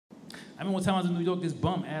remember one time I was in New York, this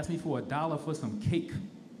bum asked me for $1 for some cake.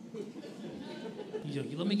 He's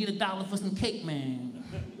like, let me get $1 for some cake, man.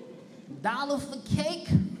 $1 for cake?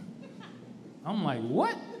 I'm like,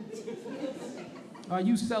 what? Are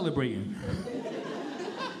you celebrating?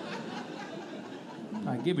 I'm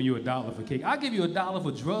not giving you $1 for cake. I'll give you $1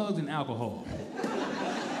 for drugs and alcohol.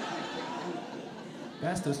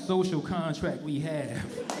 That's the social contract we have.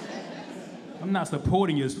 I'm not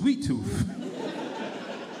supporting your sweet tooth.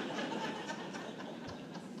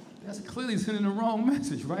 That's clearly sending the wrong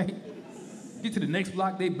message, right? Get to the next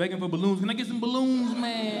block, they begging for balloons. Can I get some balloons,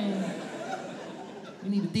 man? You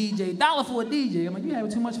need a DJ. $1 for a DJ. I'm like, you're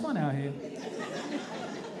having too much fun out here.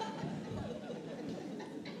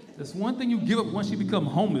 That's one thing you give up once you become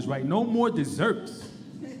homeless, right? No more desserts.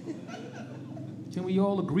 Can we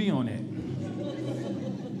all agree on that?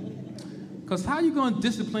 Because how you gonna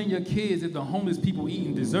discipline your kids if the homeless people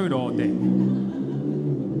eating dessert all day?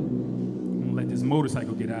 I'm gonna let this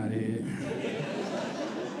motorcycle get out of here.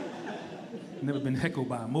 Never been heckled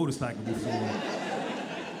by a motorcycle before.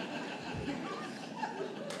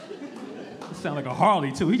 It sound like a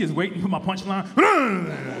Harley too. He just waiting for my punchline.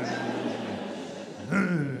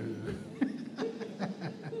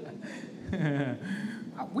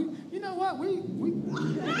 You know what?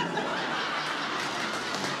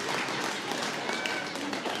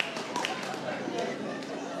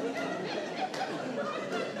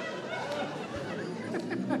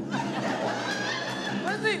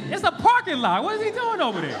 It's a parking lot. What is he doing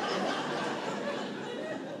over there?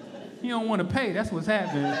 He don't want to pay. That's what's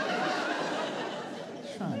happening.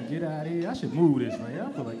 Trying to get out of here. I should move this right here.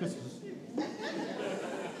 I feel like this is...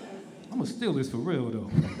 I'm gonna steal this for real though.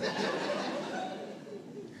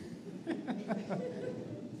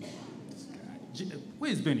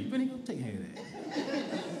 Where's Vinnie? Vinnie, go take care of that.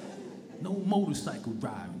 No motorcycle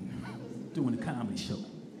driving, doing a comedy show.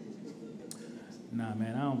 Nah,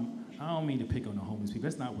 man, I don't mean to pick on the homeless people.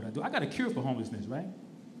 That's not what I do. I got a cure for homelessness, right?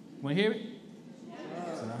 Want to hear it?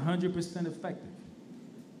 It's 100% effective.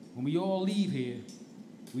 When we all leave here,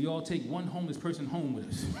 we all take one homeless person home with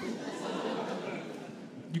us.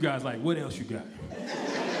 You guys like, what else you got?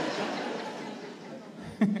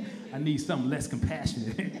 I need something less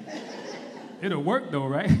compassionate. It'll work though,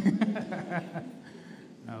 right?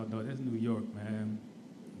 I don't know, that's New York, man.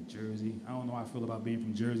 Jersey. I don't know how I feel about being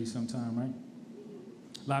from Jersey sometime, right?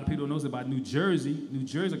 A lot of people don't know about New Jersey. New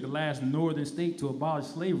Jersey is like the last northern state to abolish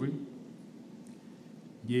slavery.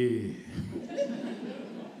 Yeah.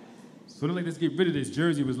 So they're like, let's get rid of this.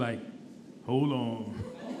 Jersey was like, hold on.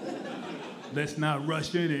 Let's not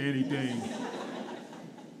rush into anything.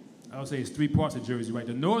 I would say it's 3 parts of Jersey, right?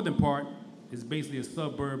 The northern part is basically a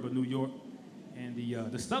suburb of New York, and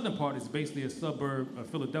the southern part is basically a suburb of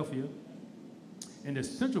Philadelphia, and the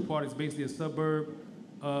central part is basically a suburb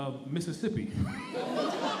of Mississippi.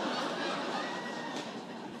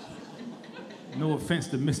 No offense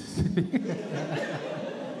to Mississippi.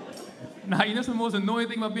 Now, you know the most annoying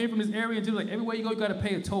thing about being from this area? Just like everywhere you go, you gotta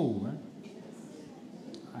pay a toll, right?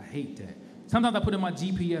 I hate that. Sometimes I put in my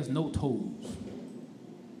GPS, no tolls.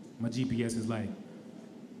 My GPS is like,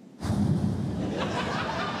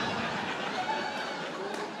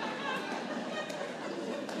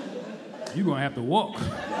 you're gonna have to walk.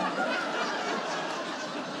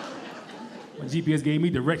 My GPS gave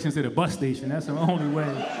me directions to the bus station. That's the only way.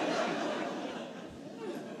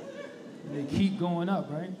 They keep going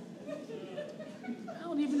up, right? I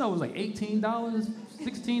don't even know, it was like $18,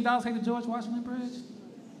 $16 take the George Washington Bridge.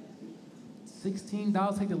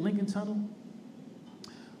 $16 take the Lincoln Tunnel.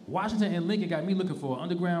 Washington and Lincoln got me looking for an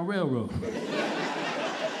underground railroad.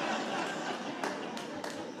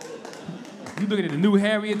 You looking at the new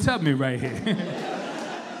Harriet Tubman right here.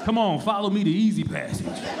 Come on, follow me the easy passage.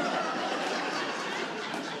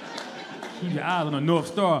 Keep your eyes on the North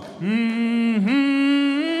Star. Yeah.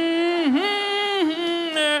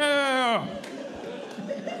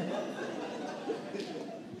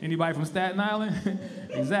 Anybody from Staten Island?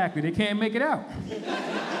 Exactly, they can't make it out.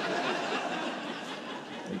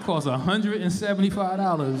 It costs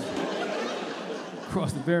 $175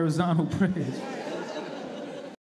 across the Verrazano Bridge.